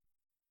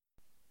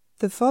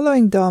The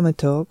following Dharma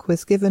talk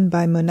was given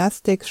by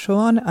Monastic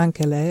Shoan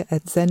Ankele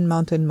at Zen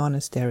Mountain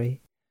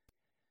Monastery.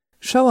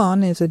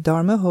 Shoan is a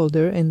Dharma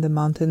holder in the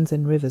Mountains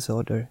and Rivers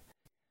Order.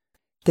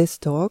 This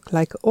talk,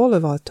 like all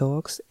of our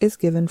talks, is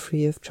given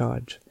free of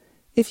charge.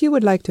 If you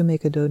would like to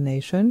make a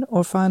donation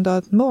or find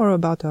out more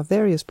about our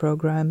various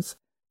programs,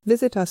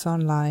 visit us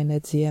online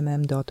at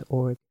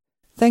zmm.org.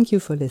 Thank you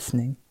for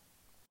listening.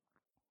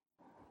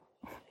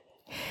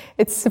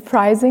 It's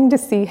surprising to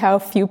see how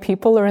few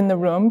people are in the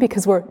room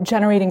because we're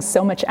generating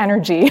so much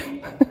energy.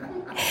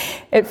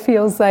 It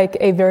feels like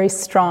a very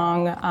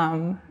strong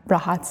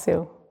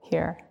rahatsu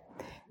here.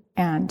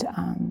 And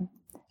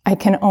I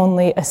can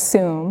only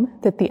assume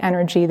that the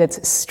energy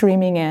that's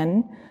streaming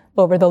in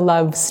over the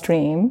love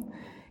stream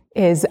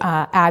is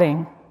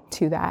adding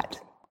to that.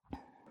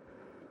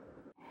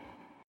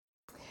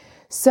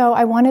 So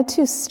I wanted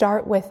to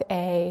start with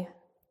a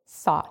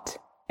thought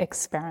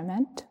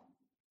experiment.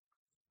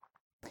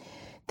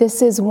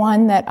 This is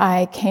one that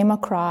I came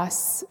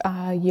across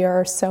a year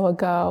or so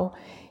ago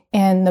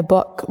in the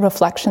book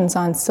Reflections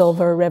on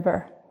Silver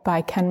River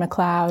by Ken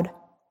MacLeod.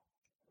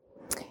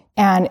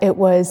 And it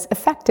was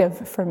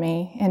effective for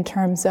me in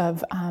terms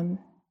of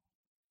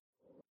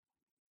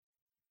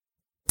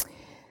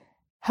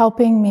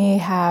helping me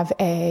have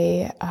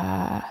a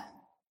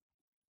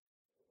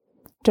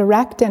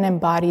direct and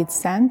embodied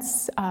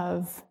sense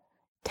of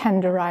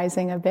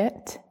tenderizing a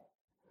bit,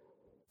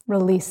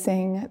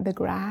 releasing the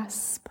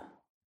grasp,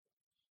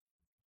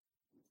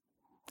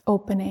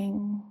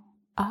 opening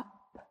up.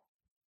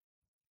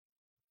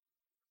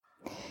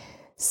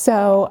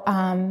 So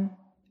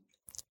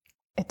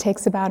it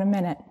takes about a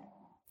minute.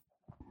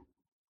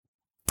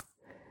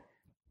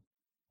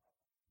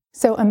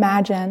 So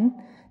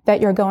imagine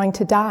that you're going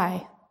to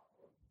die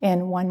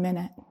in 1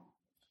 minute.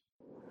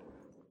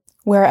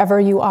 Wherever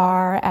you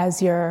are as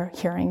you're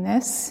hearing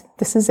this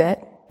is it.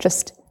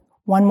 Just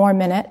 1 more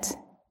minute,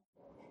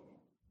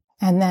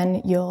 and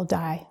then you'll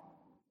die.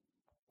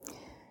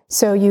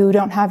 So you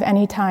don't have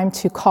any time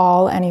to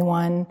call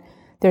anyone.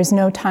 There's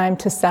no time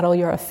to settle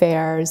your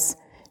affairs,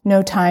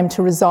 no time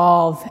to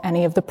resolve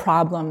any of the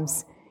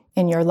problems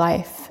in your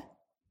life.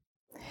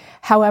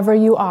 However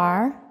you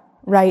are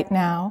right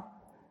now,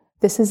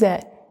 this is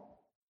it.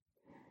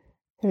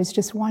 There's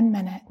just 1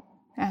 minute,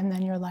 and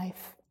then your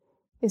life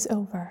is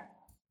over.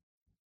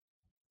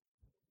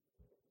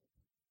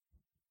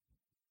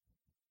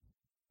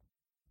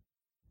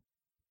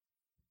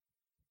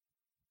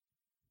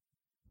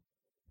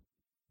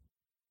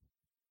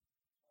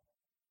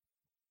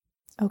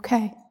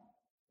 Okay.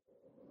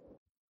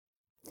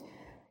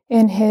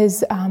 In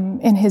his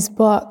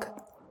book,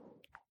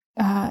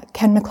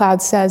 Ken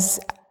MacLeod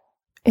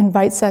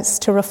invites us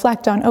to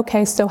reflect on,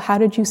 okay, so how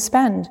did you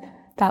spend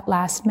that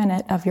last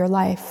minute of your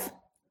life?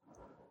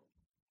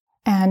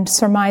 And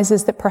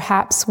surmises that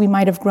perhaps we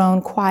might have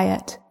grown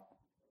quiet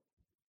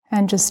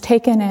and just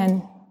taken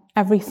in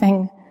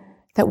everything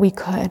that we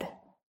could.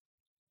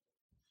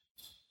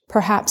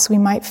 Perhaps we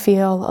might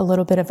feel a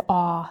little bit of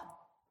awe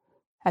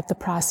at the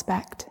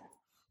prospect,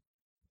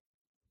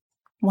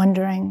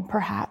 wondering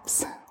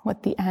perhaps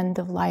what the end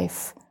of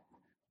life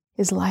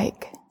is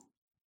like.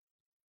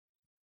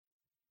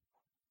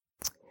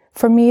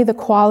 For me, the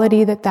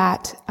quality that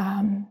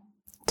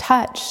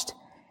touched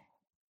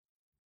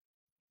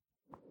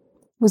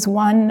was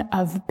one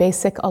of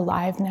basic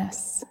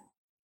aliveness.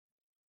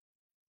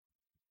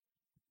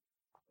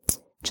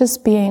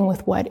 Just being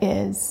with what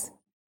is.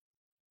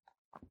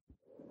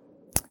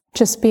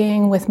 Just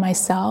being with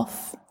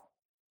myself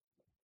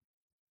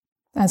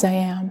as I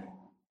am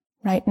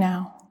right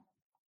now.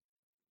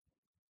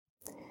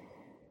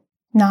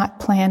 Not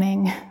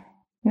planning,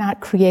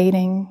 not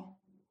creating,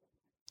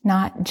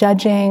 not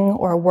judging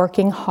or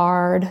working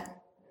hard,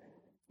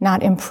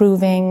 not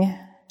improving,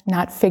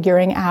 not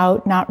figuring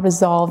out, not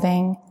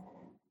resolving,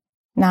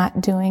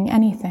 not doing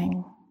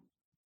anything.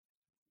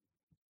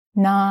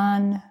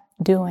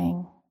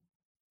 Non-doing.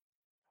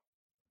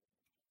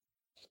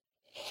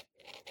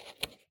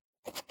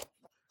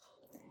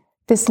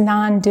 This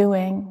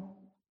non-doing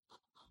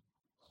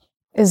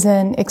is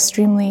an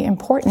extremely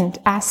important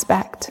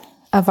aspect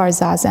of our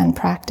zazen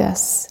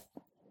practice.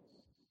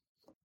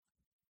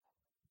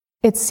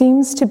 It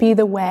seems to be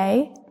the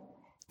way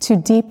to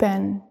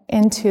deepen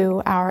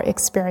into our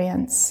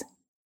experience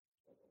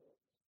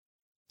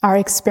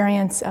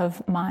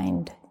of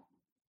mind.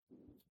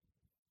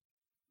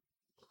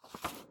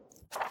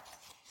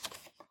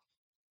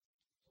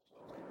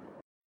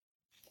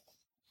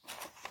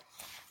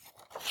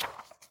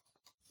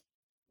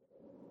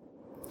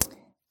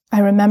 I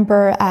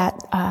remember at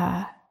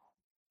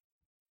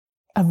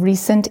a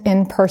recent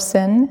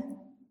in-person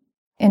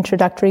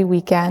introductory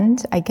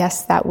weekend, I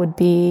guess that would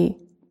be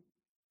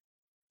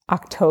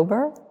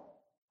October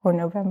or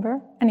November.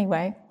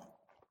 Anyway,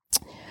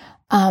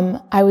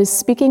 I was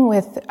speaking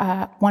with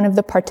one of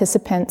the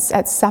participants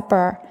at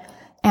supper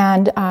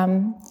and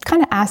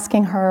kind of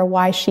asking her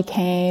why she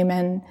came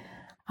and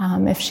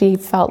if she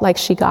felt like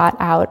she got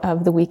out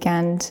of the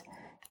weekend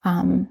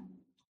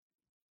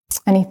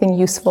anything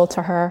useful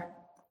to her.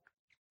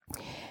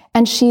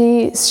 And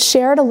she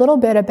shared a little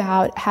bit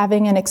about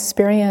having an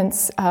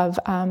experience of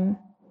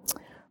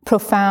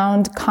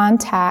profound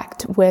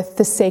contact with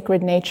the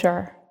sacred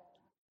nature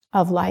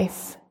of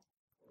life,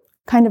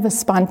 kind of a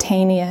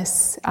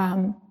spontaneous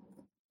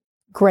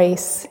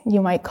grace,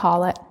 you might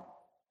call it.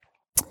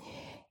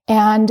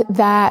 And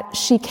that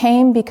she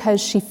came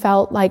because she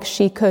felt like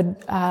she could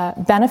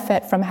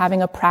benefit from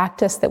having a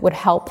practice that would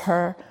help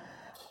her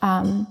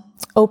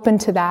open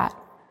to that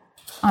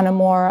on a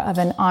more of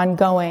an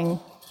ongoing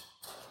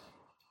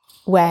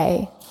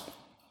way.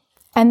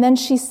 And then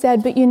she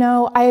said, but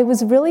I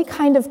was really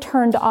kind of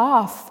turned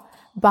off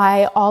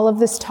by all of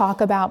this talk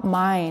about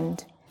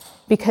mind,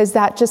 because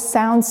that just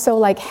sounds so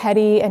like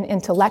heady and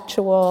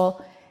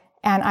intellectual.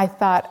 And I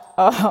thought,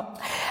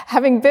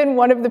 having been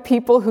one of the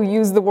people who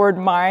used the word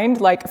mind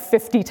like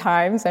 50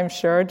 times, I'm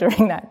sure,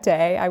 during that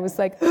day, I was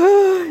like,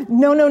 no,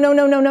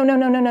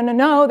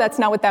 that's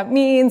not what that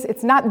means.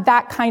 It's not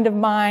that kind of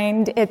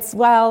mind.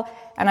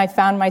 And I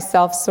found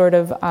myself sort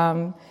of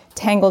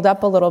tangled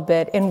up a little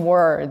bit in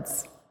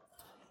words.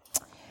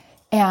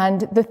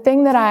 And the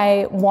thing that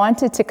I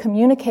wanted to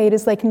communicate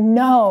is like,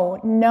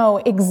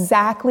 no,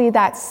 exactly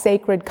that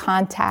sacred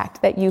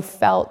contact that you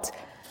felt,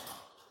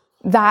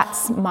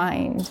 that's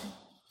mind.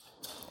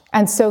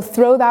 And so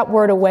throw that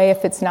word away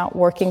if it's not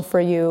working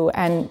for you,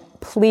 and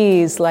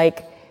please,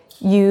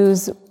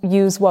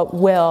 use what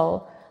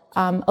will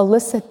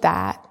elicit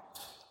that.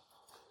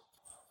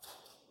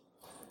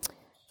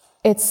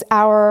 It's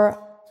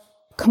our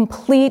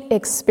complete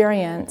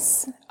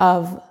experience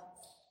of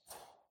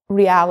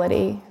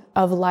reality,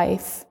 of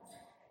life,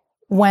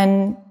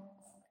 when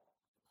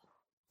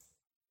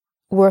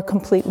we're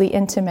completely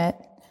intimate,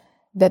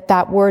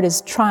 that word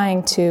is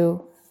trying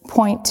to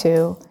point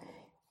to.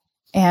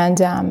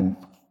 And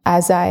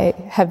as I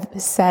have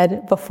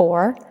said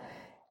before,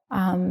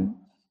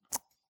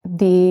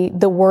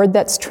 the word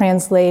that's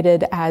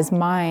translated as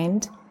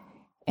mind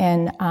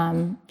in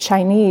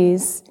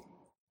Chinese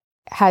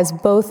has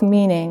both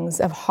meanings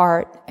of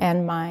heart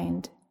and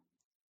mind.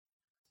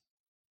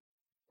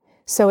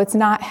 So it's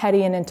not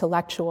heady and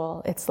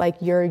intellectual. It's like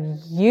your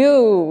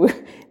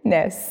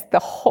you-ness, the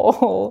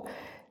whole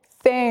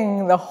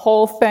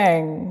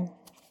thing.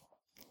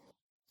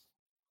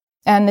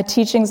 And the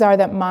teachings are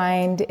that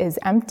mind is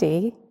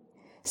empty.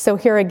 So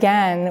here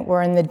again,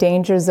 we're in the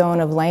danger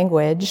zone of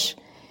language,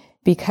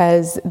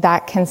 because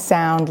that can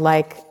sound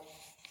like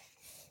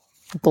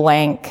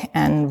blank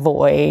and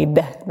void.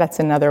 That's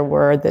another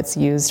word that's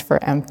used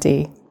for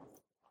empty.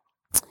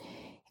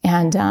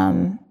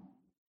 And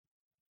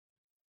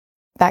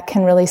that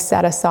can really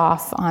set us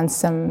off on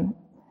some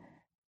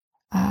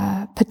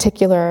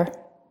particular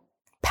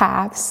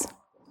paths.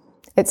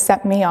 It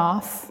set me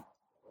off,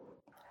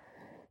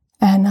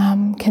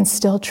 and can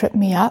still trip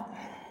me up.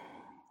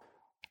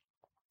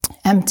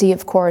 Empty,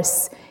 of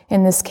course,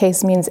 in this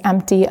case means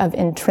empty of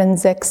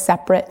intrinsic,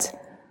 separate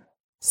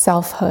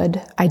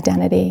selfhood,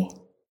 identity.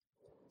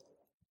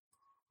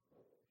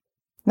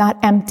 Not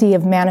empty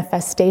of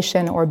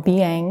manifestation or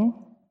being.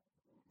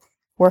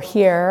 We're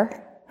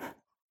here,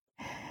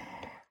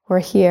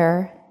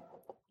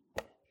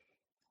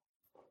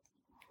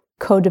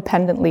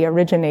 codependently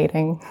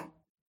originating.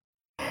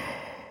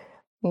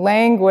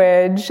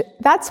 Language,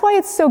 that's why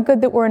it's so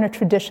good that we're in a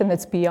tradition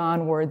that's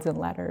beyond words and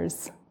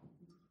letters.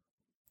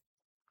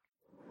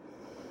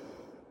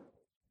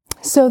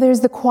 So there's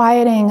the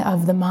quieting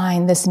of the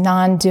mind, this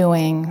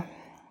non-doing.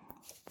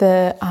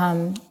 The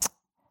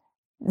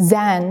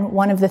Zen,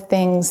 one of the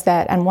things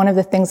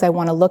I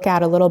want to look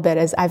at a little bit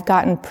is I've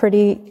gotten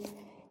pretty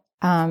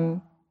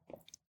kind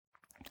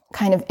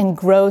of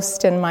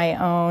engrossed in my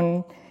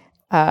own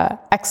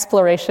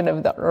exploration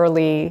of the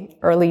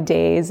early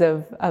days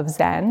of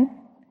Zen.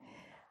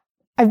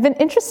 I've been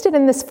interested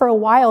in this for a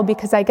while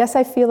because I guess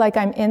I feel like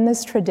I'm in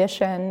this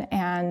tradition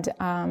and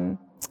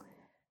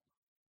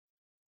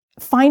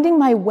finding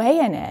my way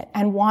in it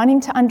and wanting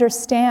to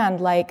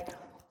understand, I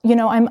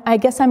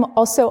guess I'm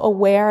also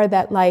aware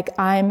that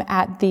I'm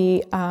at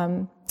the,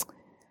 I'm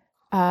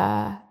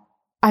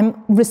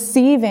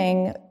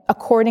receiving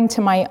according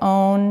to my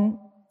own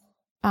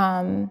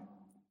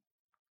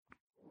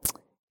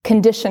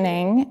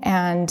conditioning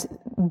and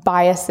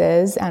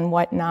biases and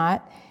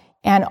whatnot,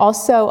 and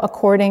also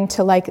according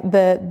to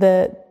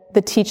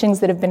the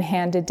teachings that have been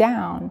handed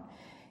down.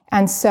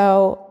 And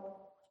so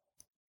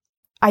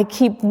I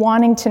keep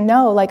wanting to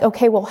know,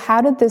 okay, well,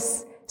 how did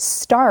this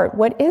start?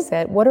 What is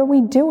it? What are we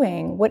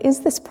doing? What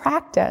is this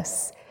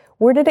practice?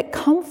 Where did it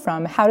come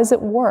from? How does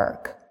it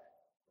work?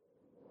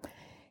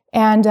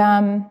 And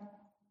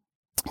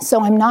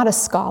so I'm not a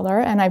scholar,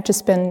 and I've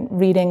just been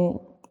reading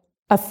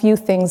a few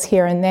things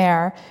here and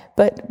there,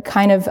 but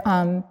kind of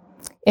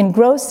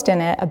engrossed in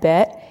it a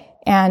bit.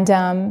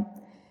 And,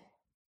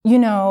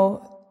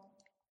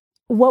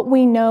 what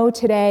we know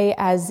today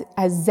as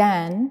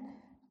Zen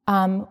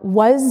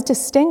was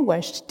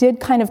distinguished, did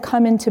kind of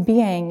come into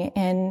being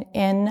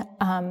in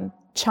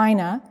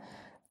China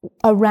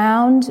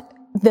around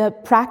the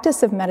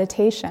practice of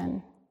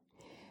meditation.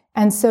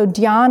 And so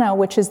dhyana,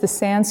 which is the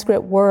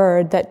Sanskrit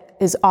word that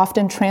is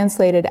often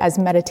translated as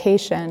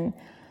meditation,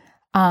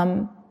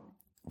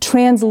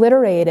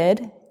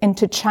 transliterated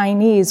into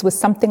Chinese with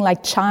something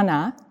like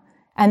chana,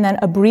 and then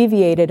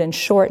abbreviated and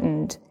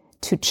shortened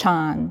to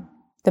Chan,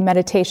 the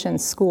meditation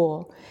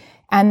school.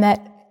 And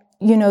that,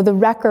 the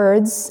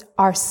records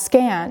are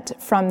scant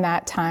from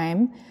that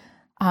time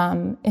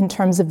in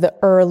terms of the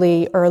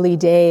early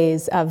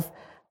days of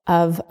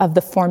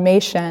the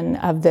formation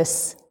of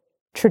this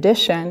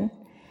tradition.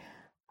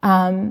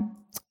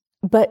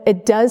 But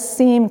it does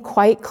seem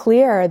quite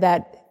clear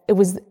that it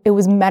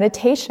was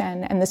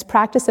meditation, and this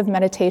practice of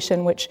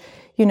meditation, which,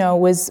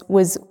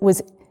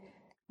 was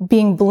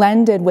being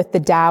blended with the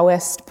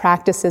Taoist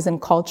practices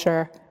and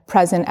culture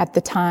present at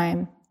the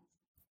time,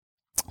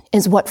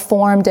 is what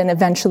formed and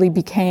eventually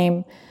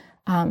became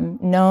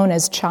known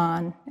as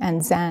Chan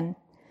and Zen.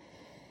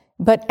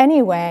 But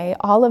anyway,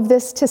 all of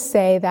this to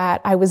say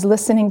that I was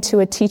listening to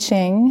a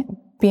teaching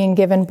being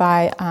given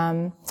by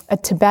a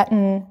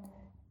Tibetan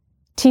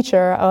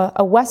teacher,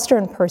 a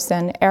Western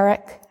person,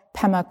 Eric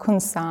Pema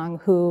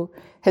Kunsang, who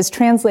has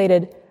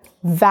translated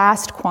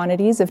vast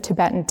quantities of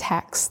Tibetan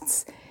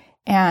texts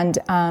and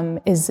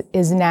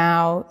is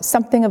now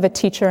something of a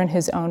teacher in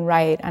his own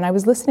right. And I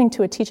was listening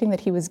to a teaching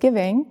that he was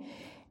giving,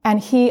 and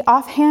he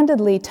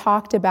offhandedly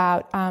talked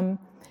about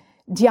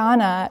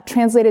dhyana,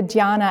 translated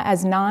dhyana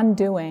as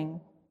non-doing.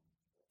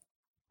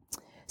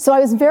 So I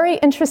was very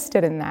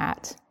interested in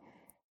that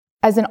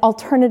as an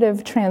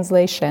alternative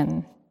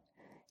translation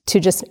to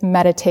just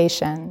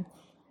meditation.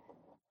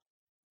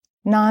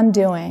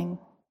 Non-doing.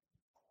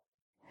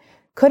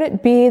 Could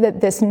it be that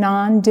this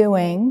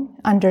non-doing,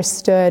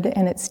 understood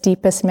in its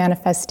deepest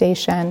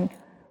manifestation,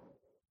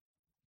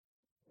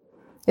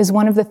 is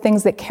one of the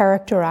things that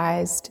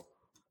characterized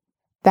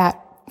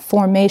that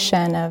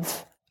formation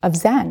of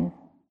Zen?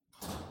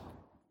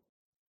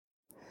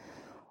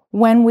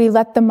 When we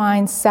let the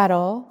mind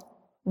settle,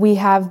 we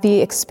have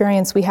the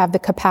experience, we have the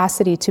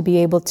capacity to be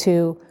able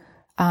to,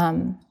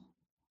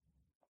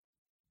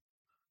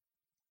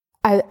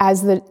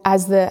 as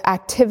the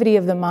activity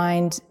of the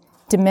mind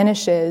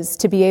diminishes,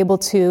 to be able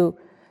to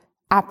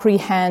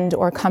apprehend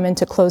or come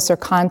into closer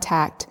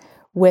contact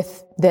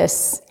with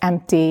this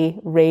empty,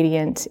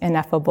 radiant,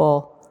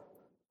 ineffable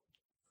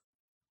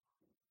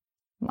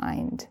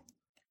mind,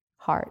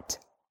 heart.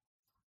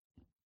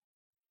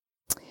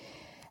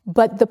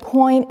 But the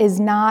point is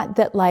not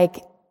that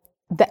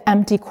the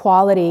empty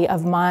quality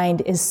of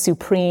mind is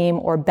supreme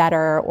or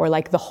better or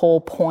the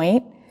whole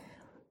point.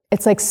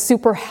 It's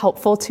super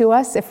helpful to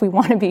us if we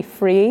want to be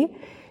free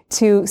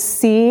to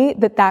see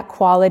that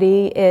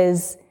quality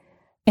is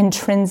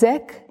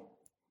intrinsic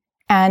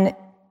and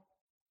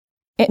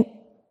it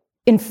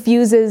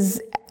infuses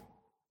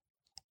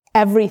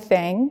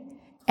everything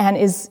and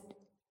is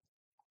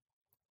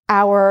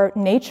our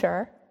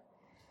nature.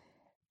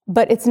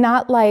 But it's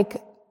not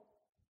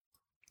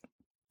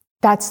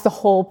that's the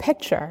whole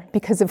picture,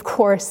 because of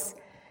course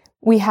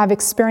we have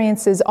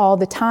experiences all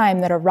the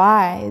time that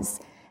arise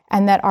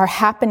and that are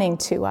happening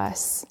to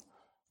us.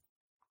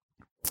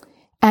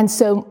 And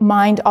so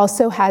mind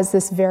also has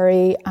this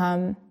very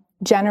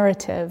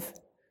generative,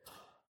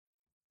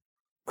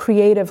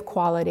 creative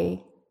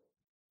quality.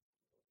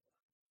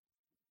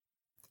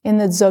 In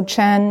the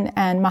Dzogchen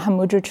and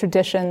Mahamudra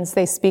traditions,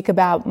 they speak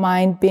about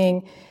mind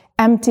being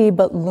empty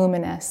but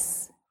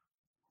luminous.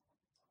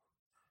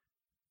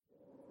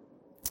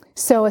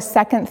 So a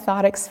second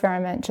thought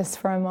experiment just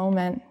for a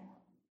moment.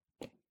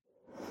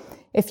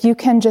 If you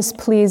can just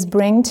please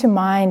bring to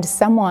mind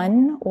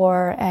someone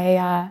or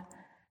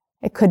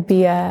it could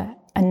be a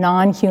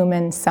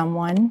non-human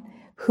someone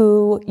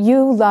who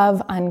you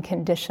love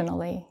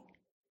unconditionally.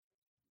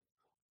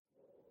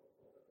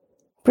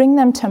 Bring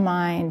them to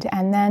mind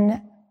and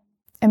then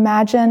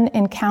imagine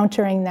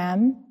encountering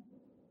them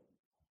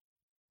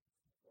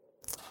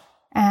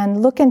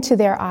and look into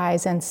their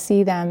eyes and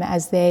see them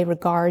as they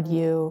regard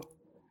you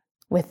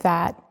with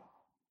that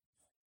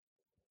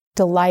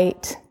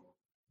delight.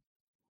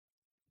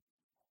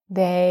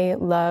 They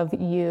love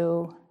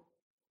you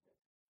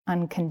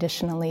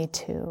unconditionally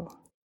too.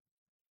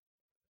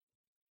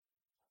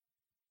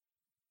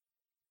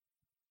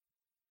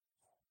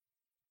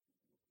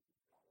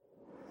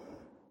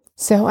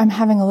 So I'm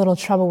having a little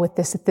trouble with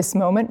this at this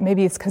moment.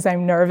 Maybe it's because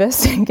I'm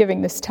nervous in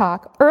giving this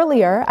talk.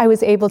 Earlier, I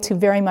was able to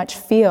very much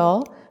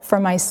feel for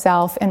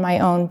myself in my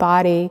own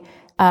body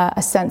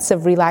a sense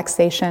of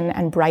relaxation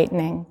and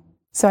brightening.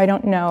 So I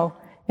don't know,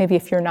 maybe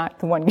if you're not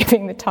the one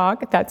giving the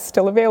talk, that's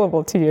still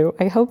available to you.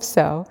 I hope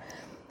so.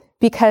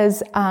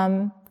 Because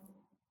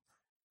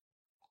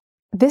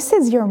this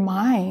is your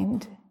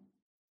mind.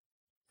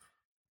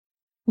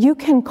 You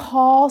can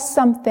call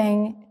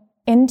something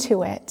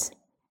into it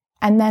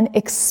and then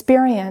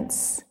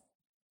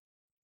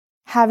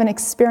have an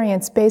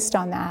experience based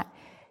on that.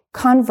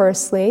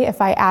 Conversely, if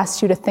I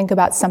asked you to think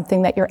about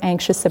something that you're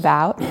anxious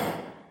about,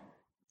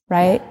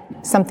 right?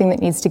 Something that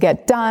needs to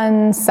get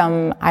done,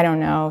 some,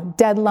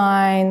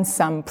 deadline,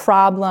 some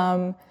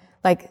problem,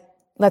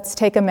 let's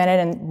take a minute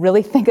and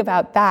really think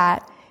about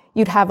that,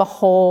 you'd have a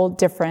whole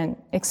different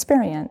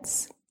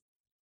experience.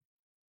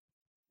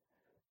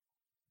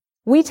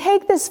 We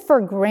take this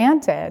for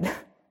granted.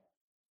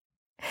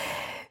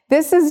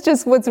 This is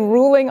just what's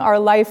ruling our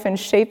life and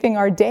shaping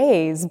our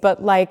days,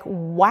 but like,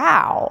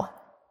 wow.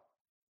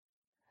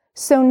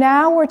 So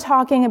now we're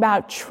talking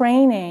about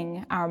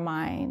training our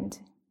mind.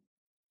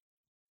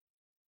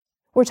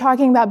 We're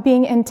talking about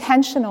being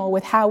intentional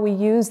with how we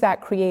use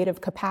that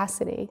creative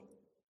capacity.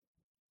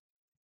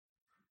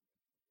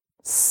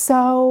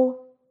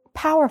 So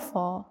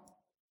powerful.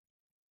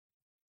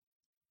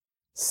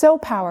 So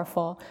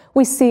powerful.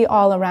 We see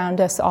all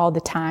around us all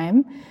the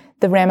time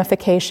the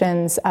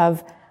ramifications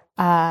of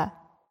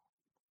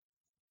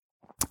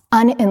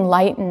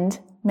unenlightened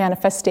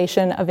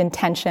manifestation of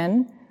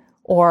intention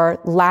or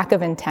lack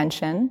of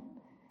intention.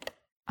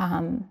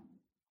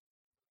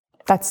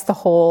 That's the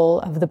whole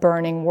of the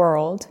burning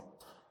world.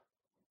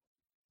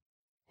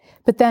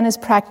 But then as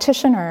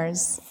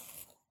practitioners,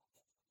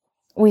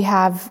 we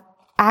have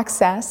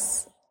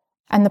access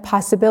and the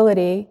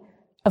possibility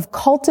of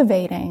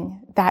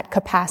cultivating that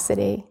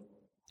capacity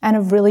and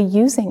of really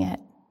using it.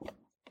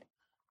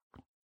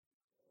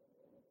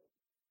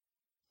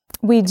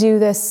 We do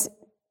this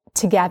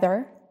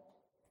together.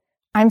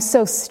 I'm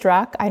so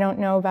struck, I don't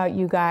know about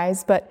you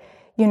guys, but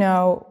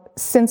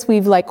since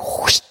we've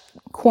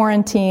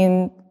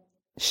quarantine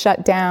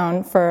shut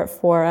down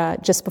for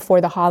just before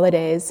the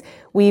holidays,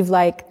 we've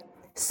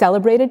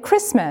celebrated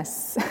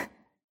Christmas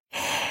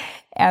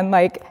and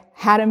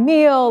had a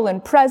meal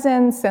and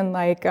presents and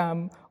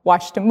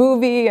watched a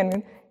movie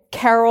and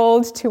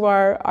caroled to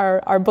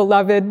our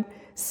beloved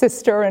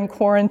sister in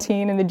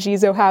quarantine in the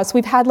Jizo house.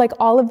 We've had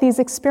all of these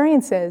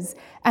experiences,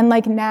 and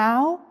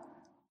now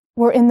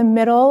we're in the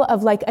middle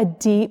of a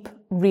deep,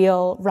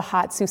 real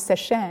Rahatsu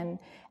Sesshin,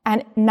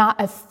 and not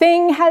a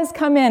thing has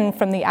come in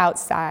from the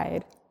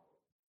outside.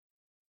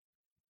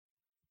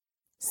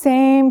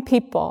 Same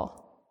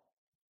people,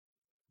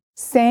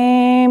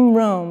 same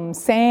room,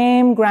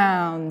 same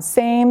ground,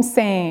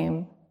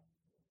 same.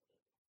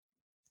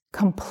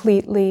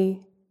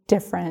 Completely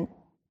different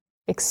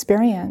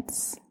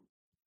experience.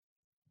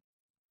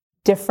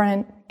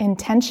 Different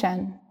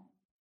intention.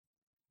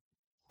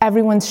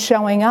 Everyone's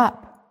showing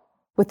up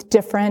with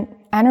different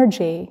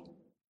energy.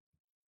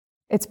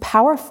 It's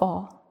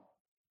powerful.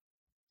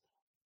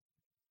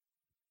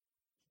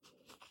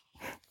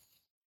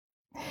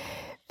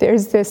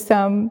 There's this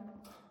thing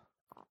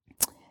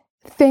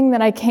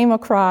that I came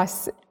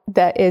across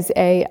that is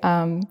a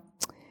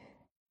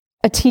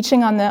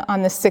teaching on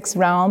the 6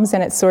 realms,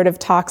 and it sort of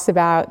talks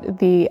about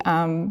the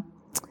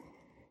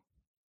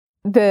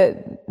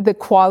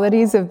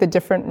qualities of the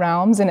different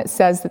realms, and it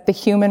says that the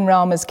human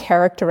realm is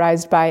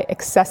characterized by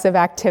excessive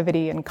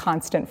activity and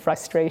constant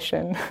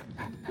frustration.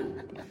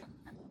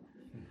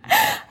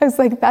 I was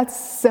like,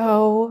 that's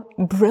so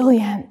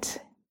brilliant.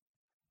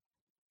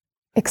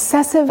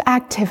 Excessive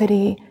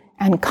activity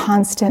and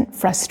constant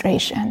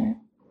frustration.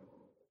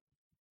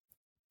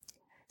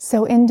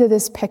 So into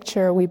this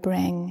picture we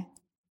bring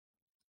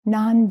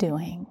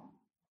non-doing.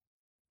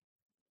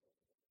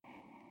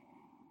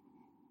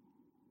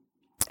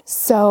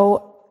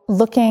 So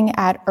looking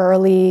at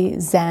early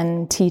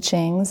Zen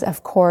teachings,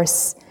 of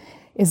course,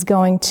 is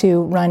going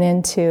to run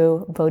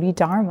into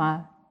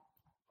Bodhidharma.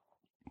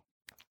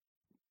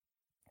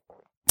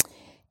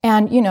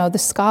 And, the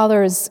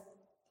scholars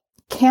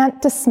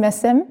can't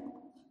dismiss him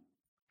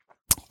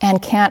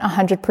and can't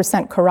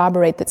 100%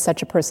 corroborate that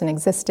such a person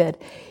existed.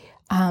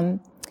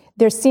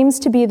 There seems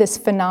to be this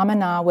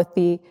phenomena with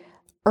the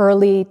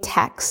early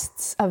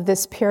texts of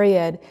this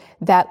period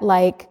that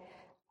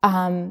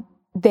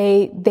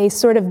they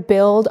sort of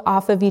build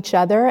off of each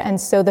other, and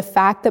so the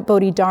fact that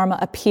Bodhidharma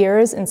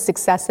appears in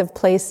successive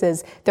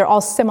places, they're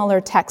all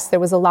similar texts. There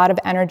was a lot of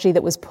energy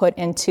that was put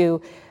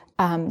into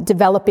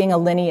developing a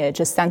lineage,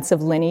 a sense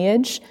of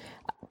lineage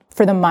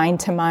for the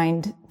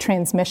mind-to-mind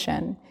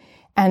transmission.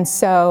 And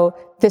so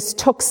this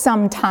took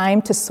some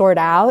time to sort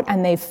out,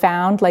 and they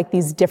found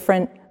these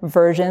different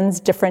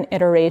versions, different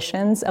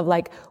iterations of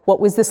what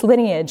was this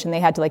lineage, and they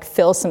had to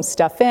fill some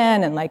stuff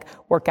in and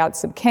work out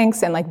some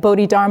kinks, and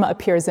Bodhidharma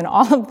appears in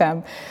all of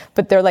them,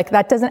 but they're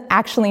that doesn't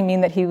actually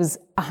mean that he was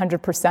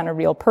 100% a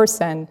real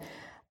person.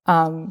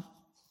 And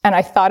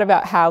I thought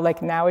about how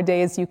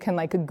nowadays you can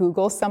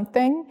Google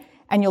something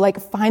and you'll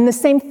find the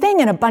same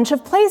thing in a bunch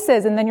of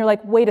places, and then you're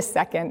wait a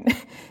second,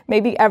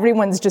 maybe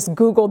everyone's just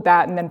Googled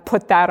that and then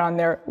put that on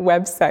their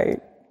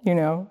website,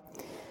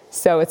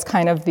 So it's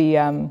kind of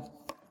the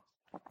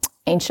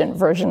ancient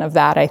version of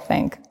that, I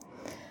think.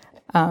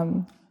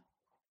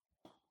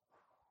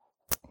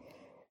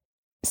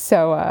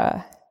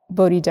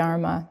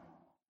 Bodhidharma.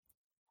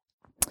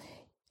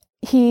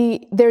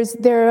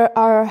 There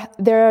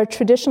are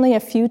traditionally a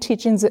few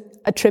teachings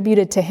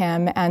attributed to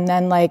him, and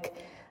then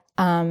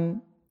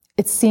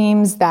it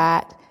seems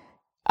that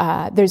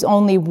there's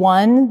only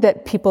one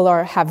that people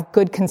have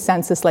good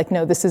consensus,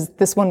 no,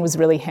 this one was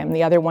really him.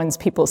 The other ones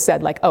people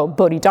said oh,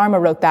 Bodhidharma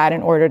wrote that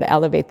in order to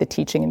elevate the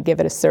teaching and give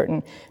it a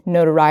certain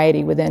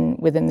notoriety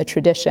within the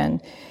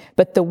tradition.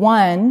 But the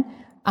one,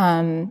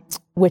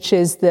 which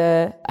is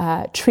the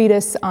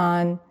treatise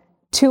on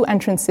 2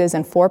 entrances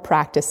and 4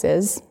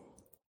 practices,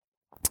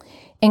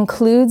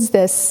 includes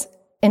this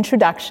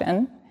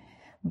introduction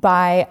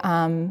by,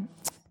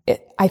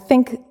 I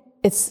think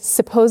it's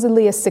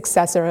supposedly a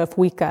successor of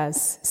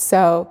Wicca's.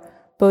 So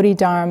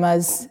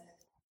Bodhidharma's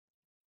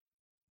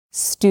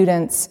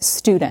student's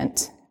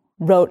student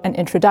wrote an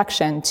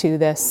introduction to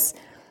this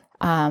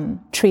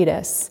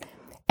treatise.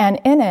 And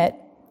in it,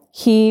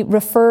 he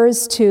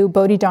refers to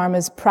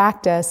Bodhidharma's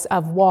practice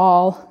of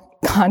wall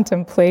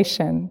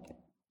contemplation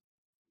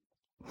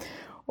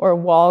or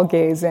wall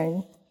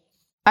gazing.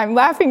 I'm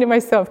laughing to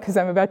myself because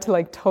I'm about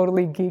to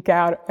totally geek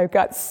out. I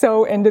got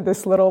so into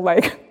this little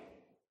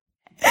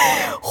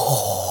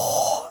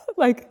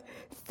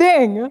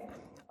thing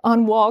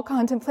on wall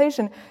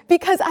contemplation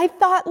because I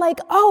thought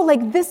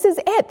this is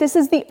it. This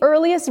is the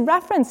earliest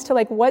reference to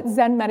what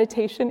Zen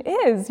meditation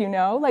is,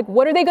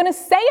 what are they going to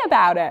say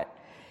about it?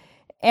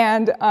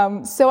 And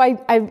so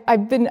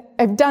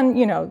I've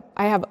done,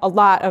 I have a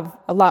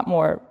lot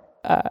more,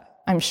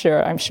 I'm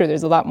sure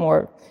there's a lot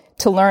more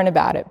to learn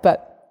about it,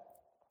 but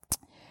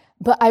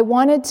I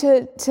wanted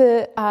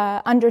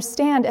to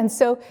understand. And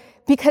so,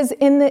 because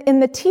in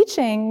the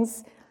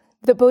teachings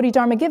that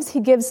Bodhidharma gives,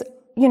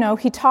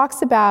 he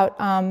talks about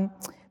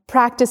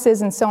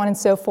practices and so on and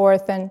so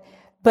forth.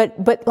 But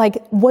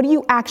what do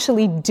you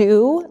actually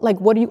do?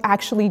 What do you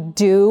actually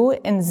do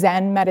in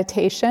Zen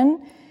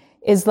meditation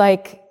is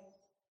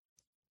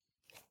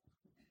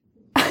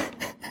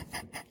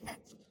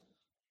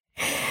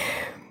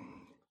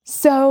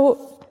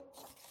so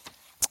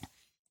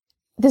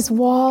this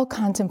wall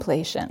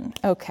contemplation,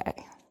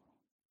 okay.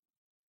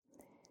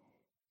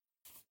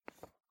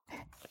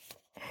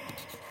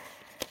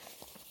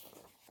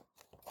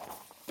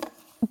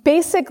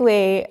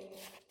 Basically,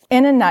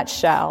 in a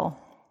nutshell,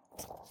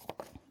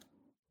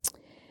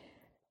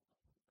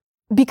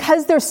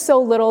 because there's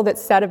so little that's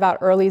said about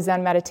early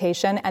Zen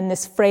meditation, and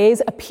this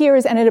phrase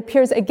appears, and it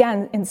appears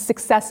again in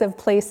successive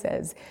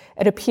places.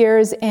 It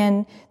appears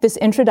in this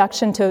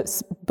introduction to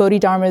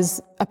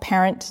Bodhidharma's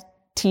apparent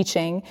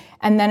teaching,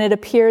 and then it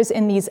appears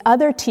in these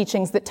other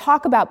teachings that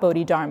talk about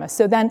Bodhidharma.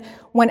 So then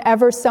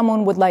whenever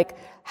someone would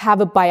have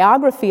a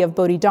biography of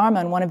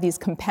Bodhidharma in one of these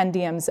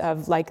compendiums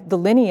of the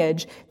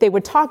lineage, they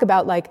would talk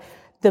about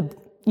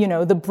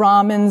the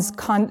Brahmin's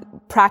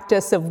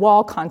practice of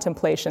wall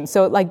contemplation.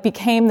 So it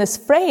became this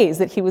phrase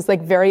that he was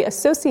very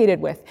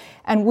associated with.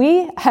 And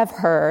I have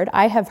heard,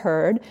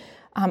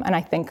 and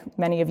I think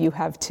many of you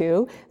have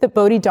too, that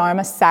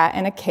Bodhidharma sat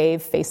in a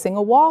cave facing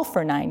a wall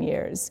for 9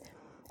 years.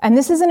 And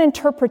this is an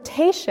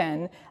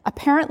interpretation,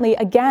 apparently,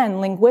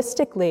 again,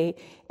 linguistically,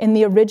 in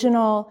the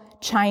original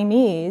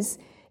Chinese.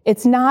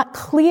 It's not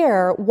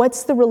clear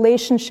what's the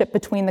relationship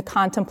between the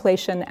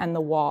contemplation and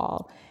the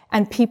wall.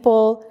 And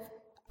people,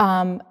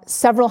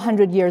 several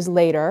hundred years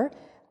later,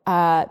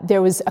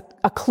 there was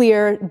a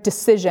clear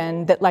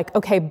decision that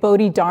okay,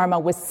 Bodhidharma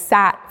was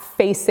sat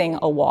facing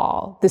a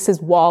wall. This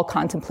is wall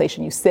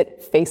contemplation. You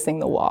sit facing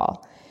the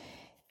wall.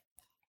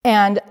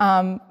 And,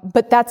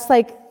 but that's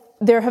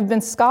there have been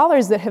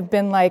scholars that have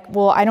been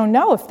well, I don't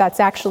know if that's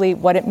actually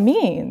what it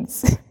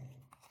means.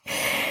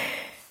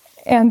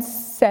 And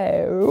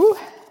so,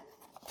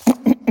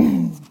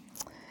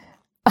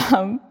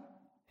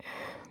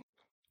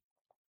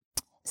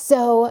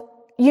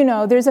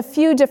 there's a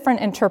few different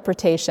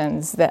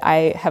interpretations that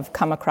I have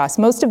come across.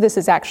 Most of this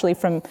is actually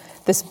from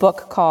this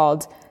book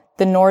called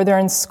The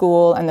Northern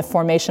School and the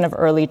Formation of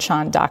Early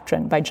Chan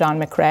Doctrine by John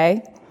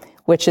McRae,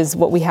 which is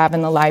what we have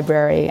in the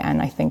library,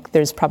 and I think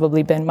there's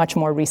probably been much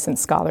more recent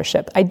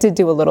scholarship. I did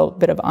do a little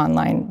bit of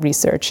online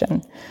research,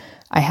 and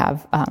I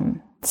have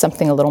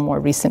something a little more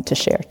recent to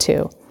share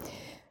too.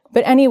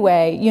 But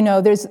anyway,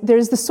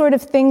 there's the sort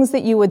of things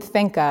that you would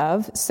think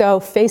of. So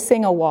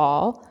facing a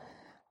wall,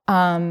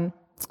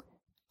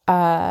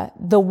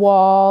 the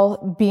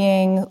wall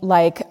being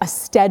a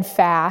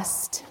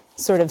steadfast,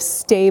 sort of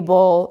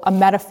stable, a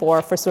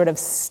metaphor for sort of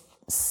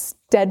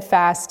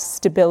steadfast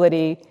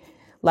stability,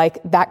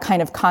 that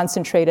kind of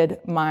concentrated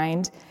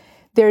mind.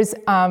 There's,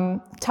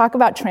 talk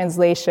about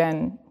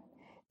translation.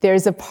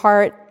 There's a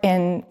part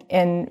in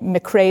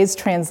McRae's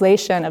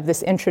translation of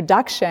this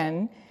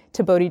introduction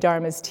to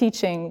Bodhidharma's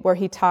teaching where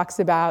he talks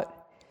about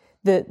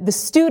the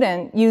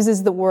student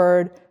uses the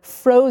word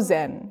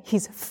frozen.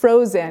 He's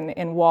frozen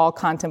in wall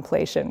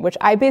contemplation, which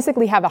I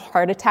basically have a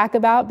heart attack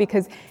about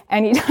because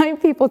anytime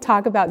people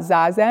talk about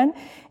zazen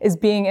as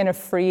being in a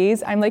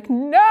freeze, I'm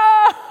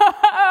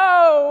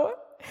no!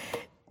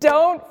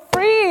 Don't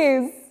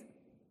freeze.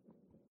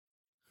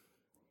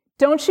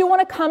 Don't you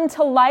want to come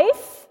to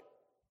life?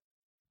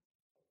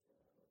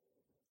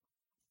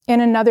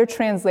 In another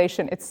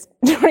translation, it's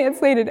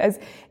translated as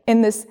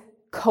in this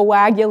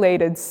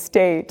coagulated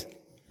state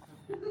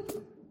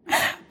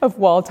of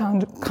wall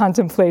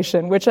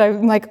contemplation, which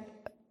I'm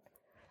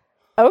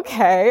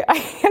okay, I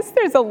guess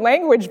there's a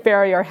language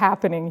barrier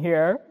happening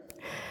here.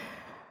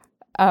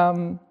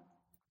 But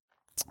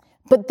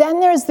then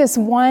there's this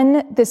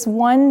one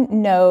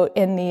note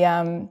in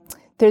the,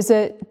 there's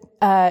a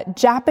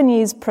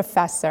Japanese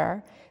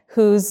professor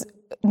whose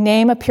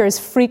name appears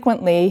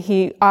frequently.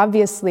 He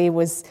obviously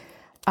was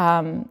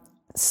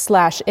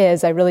 /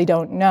 is, I really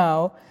don't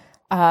know,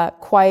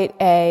 quite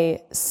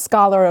a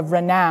scholar of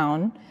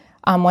renown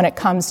when it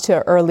comes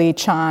to early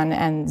Chan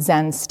and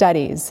Zen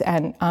studies.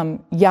 And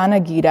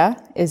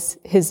Yanagita is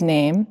his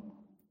name.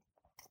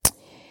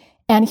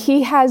 And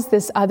he has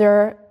this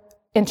other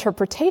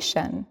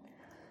interpretation.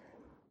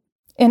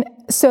 And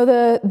so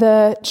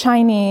the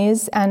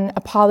Chinese, and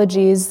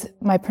apologies,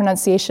 my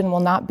pronunciation will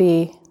not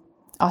be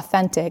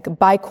authentic,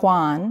 Bai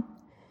Quan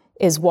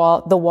is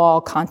the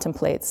wall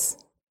contemplates.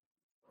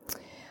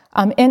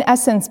 In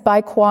essence,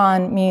 Bai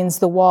Quan means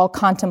the wall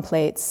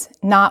contemplates,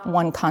 not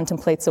one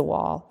contemplates a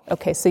wall.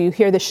 Okay, so you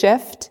hear the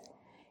shift?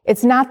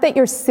 It's not that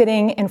you're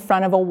sitting in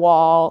front of a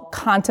wall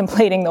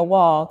contemplating the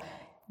wall.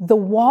 The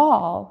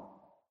wall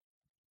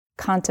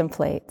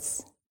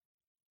contemplates.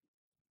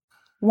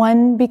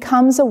 One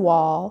becomes a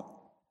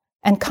wall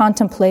and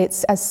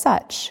contemplates as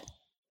such.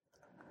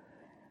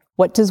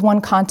 What does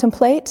one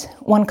contemplate?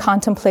 One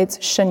contemplates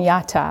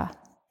shunyata,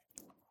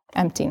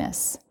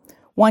 emptiness.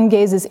 One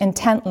gazes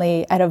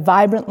intently at a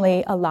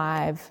vibrantly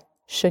alive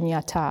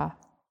shunyata.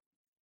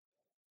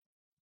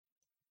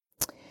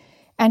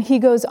 And he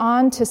goes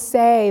on to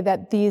say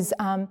that these,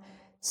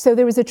 so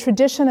there was a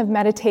tradition of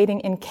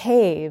meditating in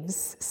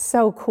caves,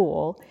 so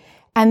cool.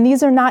 And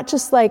these are not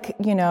just like,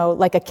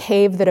 like a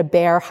cave that a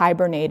bear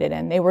hibernated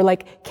in. They were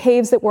like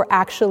caves that were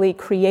actually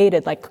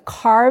created, like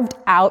carved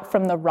out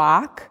from the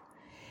rock,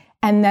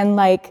 and then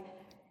like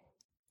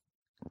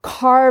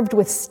carved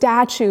with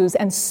statues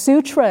and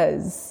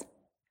sutras.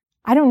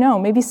 I don't know,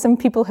 maybe some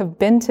people have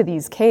been to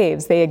these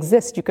caves. They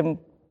exist. You can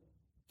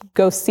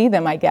go see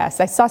them, I guess.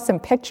 I saw some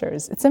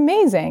pictures. It's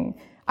amazing.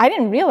 I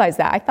didn't realize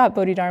that. I thought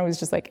Bodhidharma was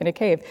just like in a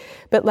cave.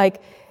 But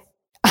like,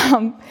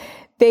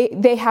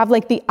 They have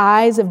like the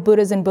eyes of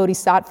Buddhas and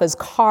Bodhisattvas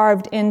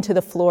carved into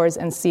the floors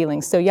and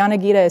ceilings. So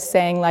Yanagita is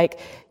saying like,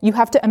 you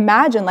have to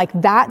imagine like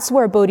that's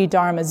where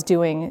Bodhidharma is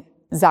doing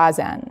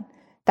zazen.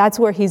 That's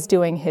where he's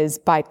doing his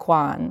Bai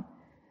Quan.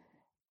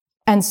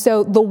 And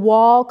so the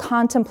wall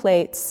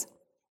contemplates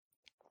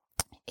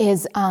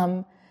is,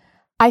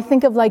 I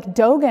think of like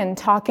Dogen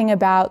talking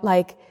about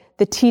like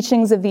the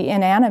teachings of the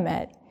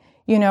inanimate.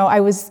 I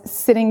was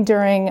sitting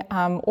during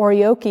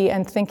Oryoki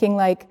and thinking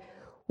like,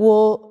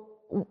 well,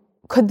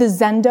 could the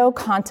Zendo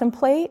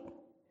contemplate?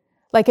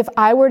 Like if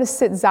I were to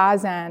sit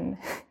zazen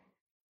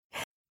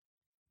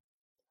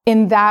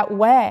in that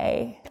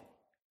way,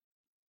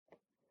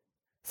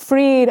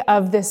 freed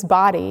of this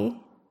body,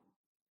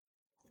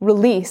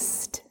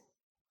 released,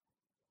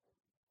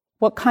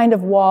 what kind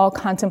of wall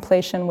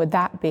contemplation would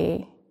that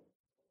be?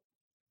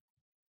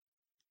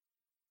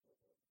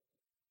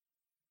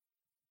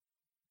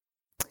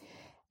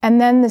 And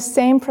then the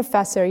same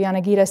professor,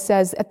 Yanagita,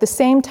 says, at the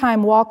same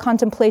time, wall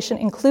contemplation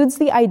includes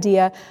the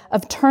idea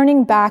of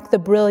turning back the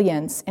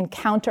brilliance in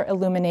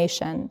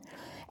counter-illumination.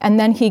 And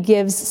then he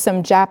gives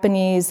some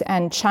Japanese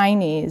and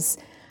Chinese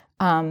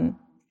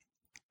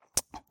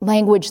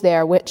language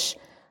there, which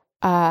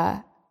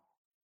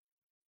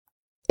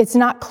it's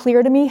not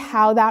clear to me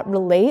how that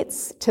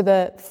relates to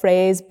the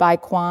phrase Bai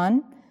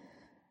Quan,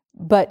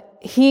 but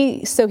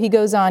he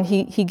goes on,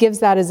 he gives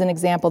that as an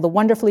example, the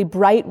wonderfully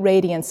bright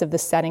radiance of the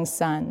setting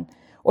sun,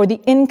 or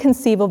the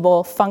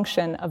inconceivable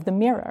function of the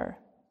mirror,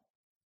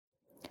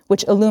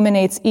 which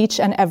illuminates each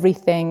and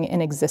everything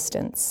in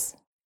existence.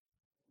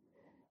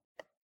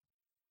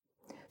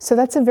 So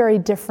that's a very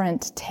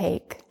different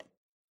take.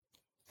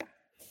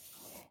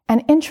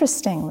 And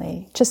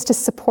interestingly, just to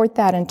support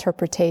that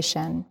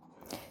interpretation,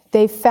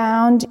 they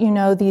found,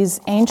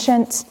 these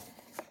ancient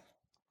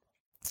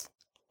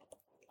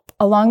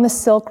along the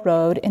Silk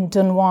Road in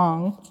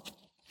Dunhuang,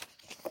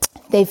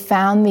 they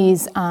found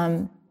these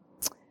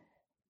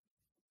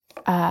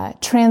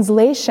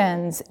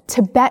translations,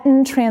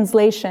 Tibetan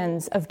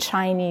translations of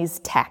Chinese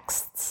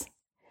texts.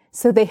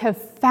 So they have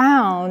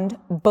found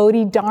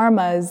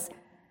Bodhidharma's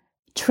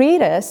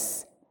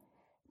treatise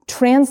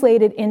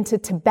translated into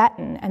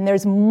Tibetan, and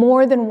there's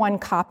more than one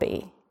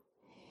copy.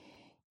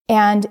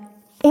 And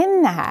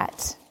in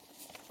that,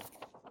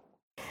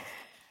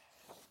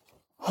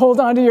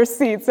 hold on to your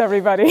seats,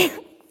 everybody.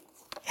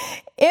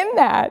 In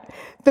that,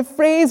 the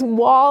phrase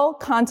wall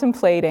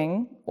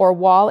contemplating or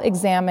wall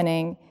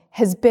examining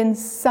has been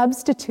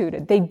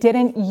substituted. They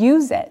didn't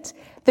use it.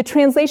 The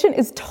translation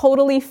is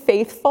totally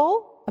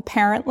faithful,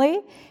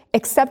 apparently,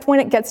 except when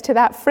it gets to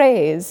that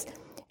phrase.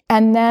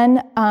 And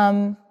then,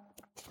 hang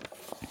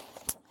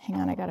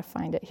on, I gotta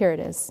find it. Here it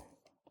is.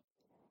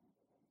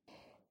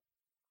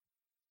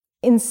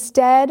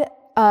 Instead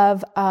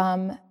of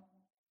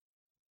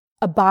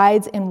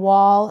abides in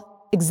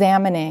wall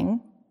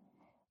examining,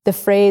 the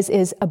phrase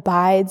is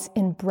abides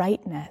in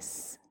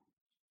brightness.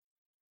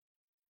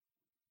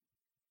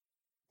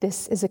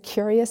 This is a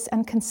curious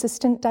and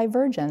consistent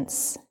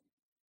divergence,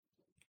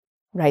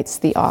 writes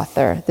the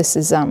author. This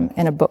is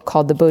in a book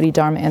called The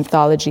Bodhidharma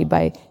Anthology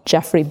by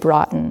Jeffrey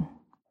Broughton.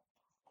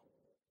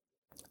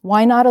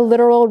 Why not a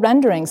literal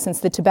rendering, since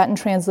the Tibetan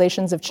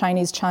translations of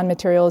Chinese Chan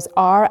materials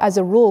are, as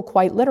a rule,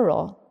 quite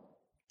literal?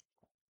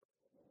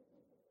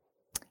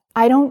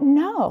 I don't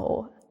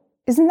know.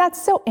 Isn't that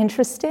so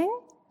interesting?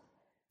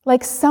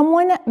 Like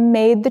someone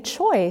made the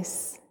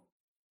choice.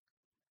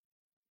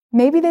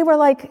 Maybe they were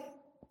like,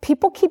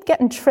 people keep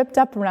getting tripped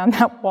up around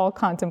that wall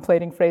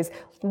contemplating phrase.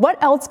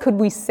 What else could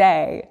we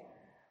say?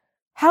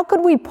 How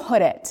could we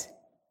put it?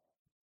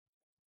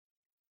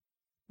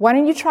 Why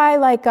don't you try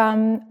like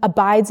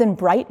abides in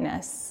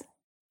brightness?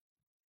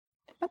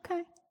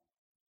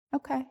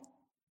 Okay,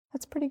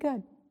 that's pretty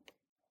good.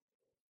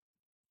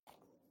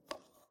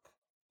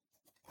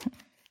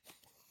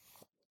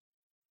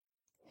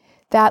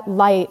 That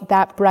light,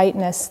 that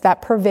brightness,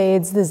 that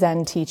pervades the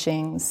Zen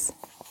teachings.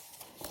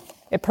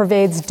 It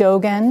pervades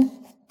Dogen.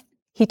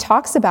 He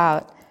talks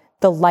about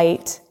the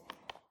light,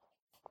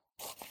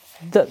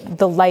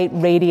 the light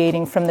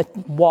radiating from the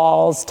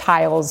walls,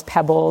 tiles,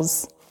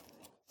 pebbles.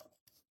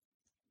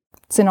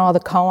 It's in all the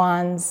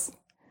koans.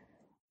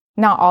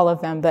 Not all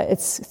of them, but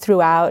it's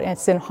throughout.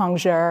 It's in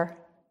Hongzhi.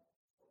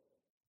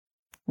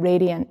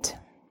 Radiant.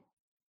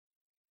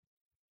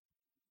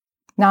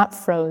 Not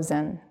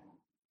frozen.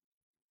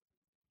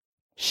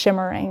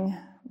 Shimmering,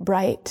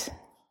 bright,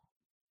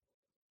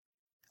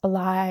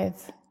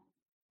 alive.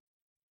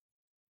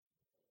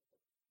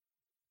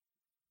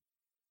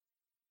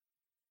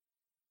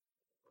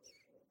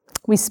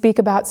 We speak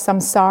about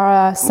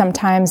samsara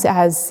sometimes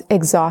as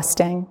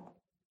exhausting.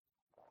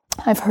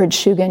 I've heard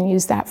Shugen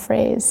use that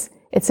phrase.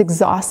 It's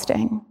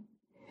exhausting.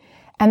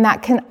 And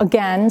that can,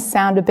 again,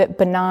 sound a bit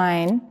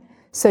benign.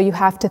 So you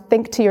have to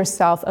think to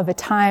yourself of a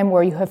time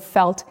where you have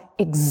felt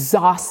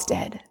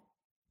exhausted.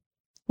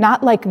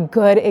 Not like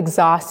good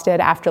exhausted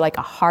after like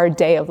a hard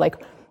day of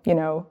like,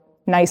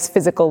 nice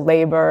physical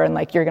labor and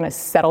like you're going to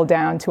settle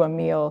down to a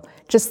meal.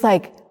 Just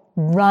like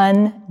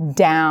run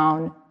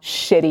down,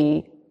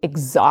 shitty,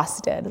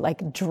 exhausted,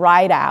 like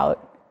dried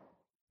out,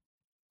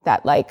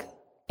 that like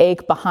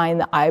ache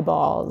behind the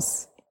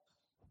eyeballs,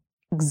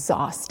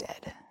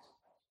 exhausted.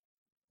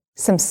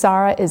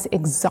 Samsara is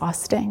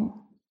exhausting.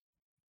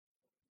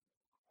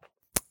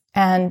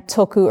 And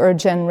Tulku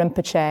Urgyen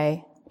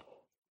Rinpoche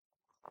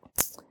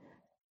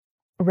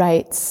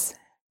writes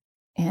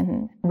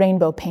in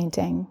Rainbow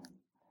Painting,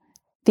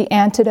 the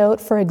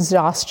antidote for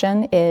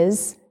exhaustion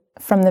is,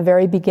 from the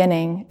very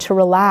beginning, to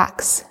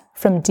relax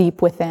from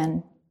deep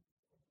within,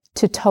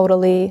 to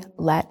totally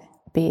let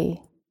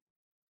be.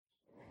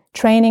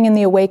 Training in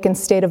the awakened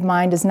state of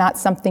mind is not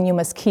something you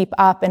must keep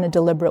up in a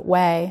deliberate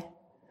way.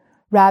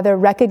 Rather,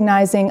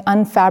 recognizing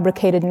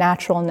unfabricated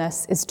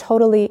naturalness is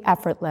totally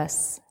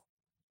effortless.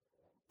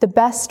 The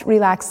best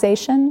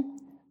relaxation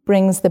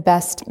brings the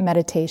best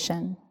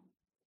meditation.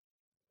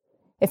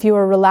 If you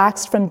are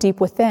relaxed from deep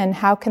within,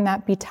 how can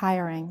that be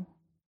tiring?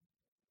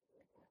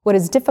 What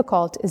is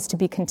difficult is to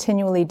be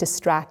continually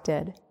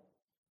distracted.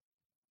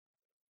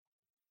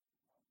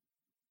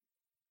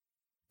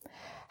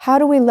 How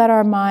do we let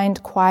our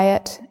mind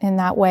quiet in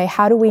that way?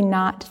 How do we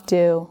not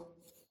do?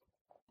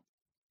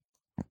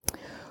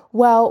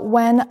 Well,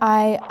 when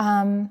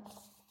I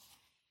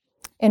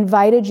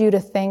invited you to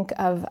think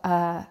of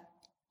a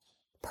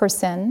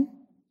person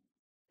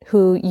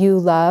who you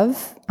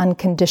love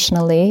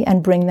unconditionally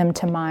and bring them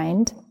to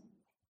mind,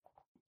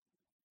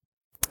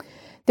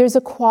 there's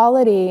a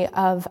quality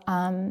of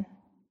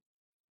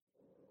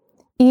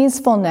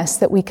easefulness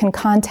that we can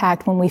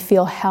contact when we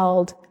feel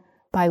held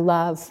by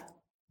love.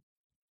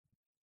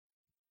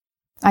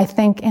 I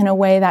think in a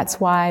way that's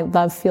why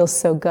love feels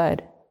so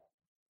good.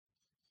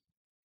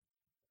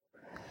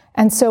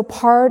 And so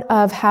part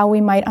of how we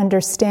might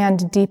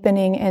understand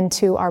deepening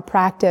into our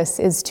practice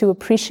is to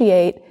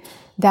appreciate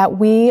that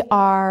we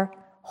are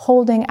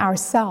holding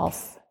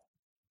ourselves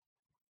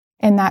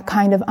in that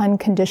kind of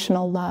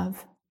unconditional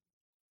love.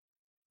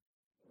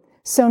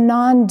 So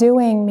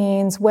non-doing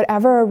means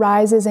whatever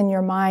arises in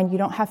your mind, you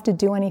don't have to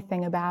do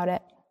anything about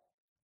it.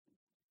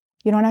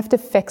 You don't have to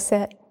fix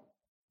it.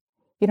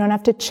 You don't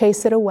have to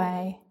chase it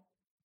away.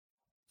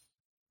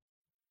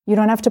 You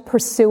don't have to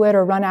pursue it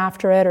or run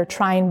after it or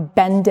try and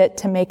bend it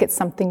to make it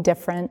something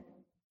different.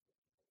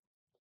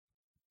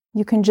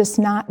 You can just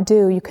not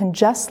do. You can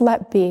just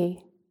let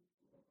be.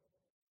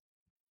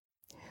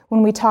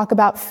 When we talk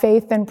about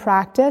faith and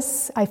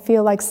practice, I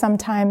feel like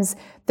sometimes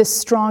the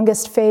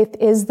strongest faith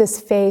is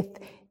this faith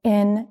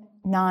in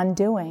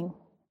non-doing.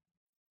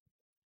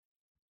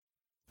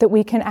 That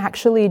we can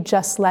actually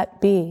just let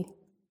be.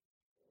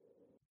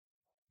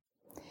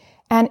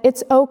 And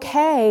it's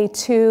okay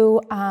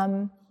to,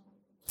 on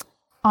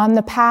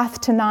the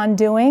path to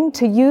non-doing,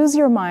 to use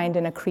your mind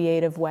in a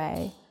creative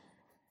way.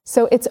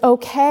 So it's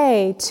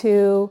okay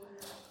to,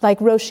 like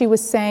Roshi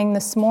was saying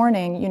this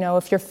morning,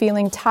 if you're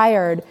feeling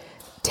tired,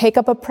 take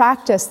up a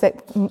practice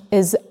that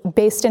is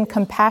based in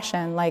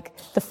compassion, like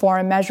the Four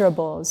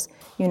Immeasurables.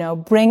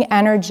 Bring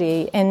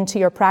energy into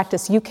your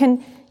practice. You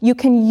can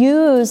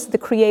use the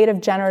creative,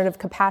 generative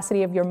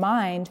capacity of your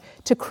mind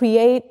to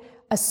create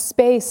a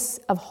space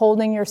of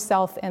holding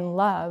yourself in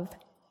love.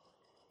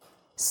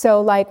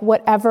 So like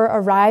whatever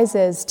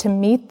arises, to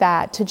meet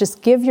that, to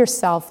just give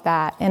yourself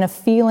that in a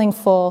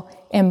feelingful,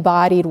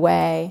 embodied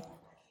way.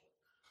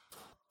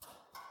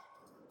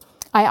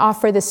 I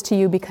offer this to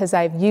you because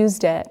I've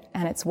used it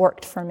and it's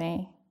worked for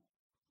me.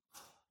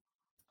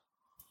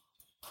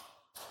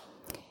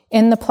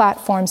 In the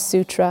Platform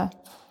Sutra,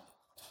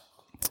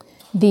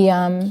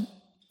 the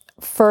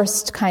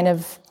first kind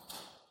of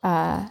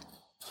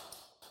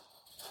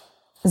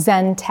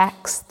Zen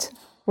text,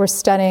 we're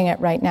studying it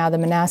right now, the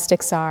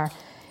monastics are.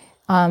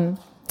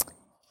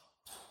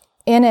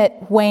 In it,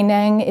 Wei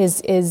Neng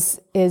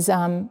is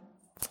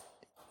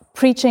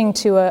preaching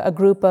to a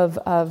group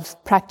of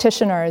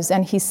practitioners,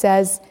 and he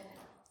says,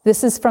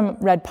 this is from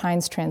Red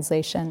Pine's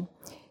translation,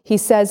 he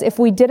says, if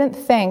we didn't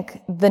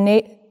think,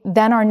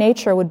 then our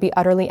nature would be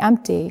utterly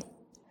empty.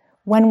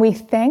 When we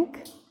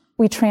think,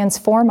 we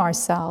transform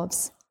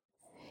ourselves.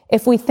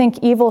 If we think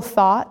evil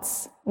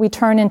thoughts, we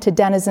turn into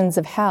denizens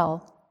of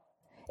hell.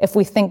 If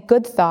we think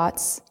good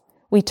thoughts,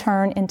 we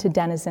turn into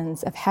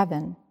denizens of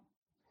heaven.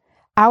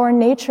 Our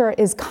nature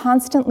is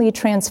constantly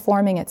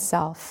transforming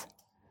itself,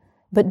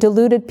 but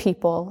deluded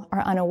people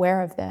are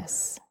unaware of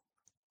this.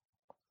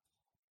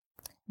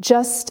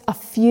 Just a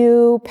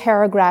few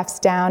paragraphs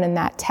down in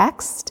that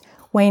text,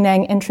 Wei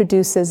Neng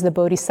introduces the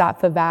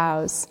Bodhisattva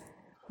vows,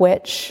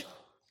 which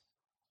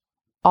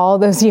all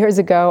those years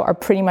ago are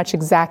pretty much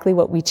exactly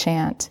what we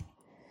chant.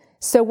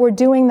 So we're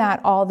doing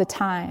that all the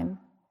time.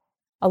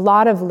 A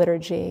lot of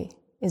liturgy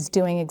is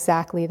doing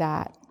exactly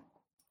that.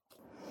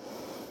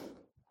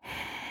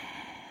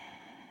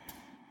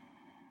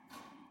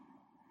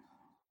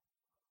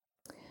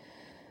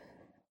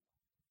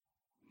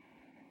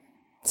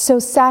 So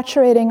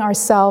saturating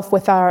ourselves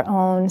with our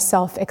own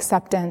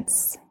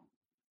self-acceptance.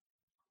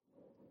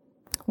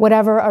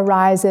 Whatever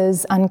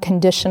arises,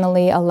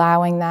 unconditionally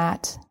allowing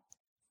that.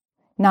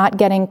 Not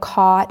getting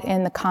caught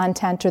in the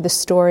content or the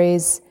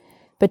stories,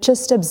 but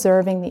just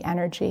observing the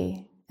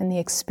energy and the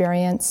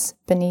experience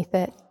beneath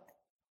it.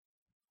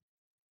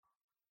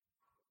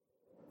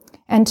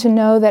 And to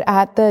know that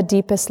at the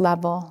deepest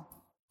level,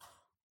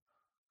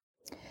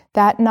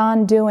 that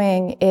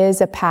non-doing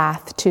is a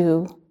path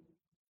to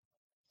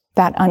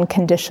that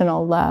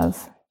unconditional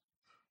love.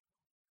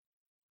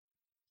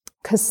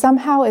 Because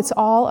somehow it's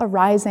all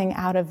arising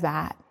out of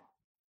that.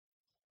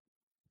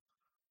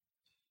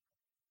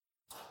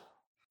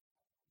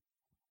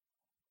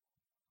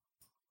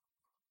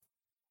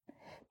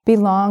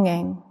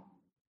 Belonging.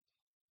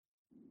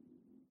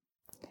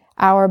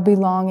 Our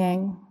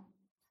belonging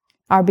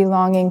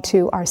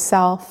to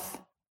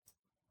ourself,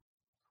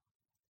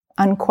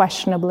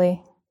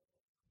 unquestionably.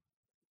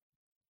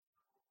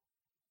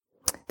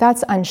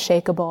 That's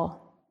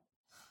unshakable.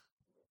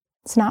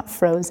 It's not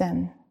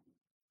frozen.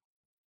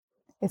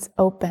 It's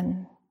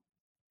open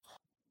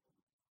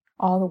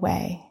all the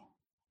way.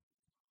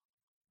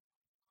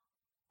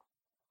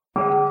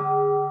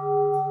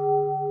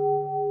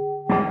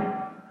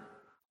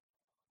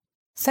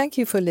 Thank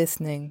you for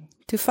listening.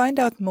 To find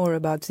out more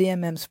about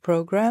ZMM's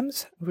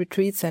programs,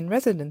 retreats and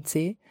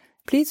residency,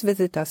 please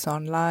visit us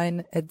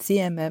online at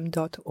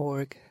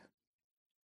zmm.org.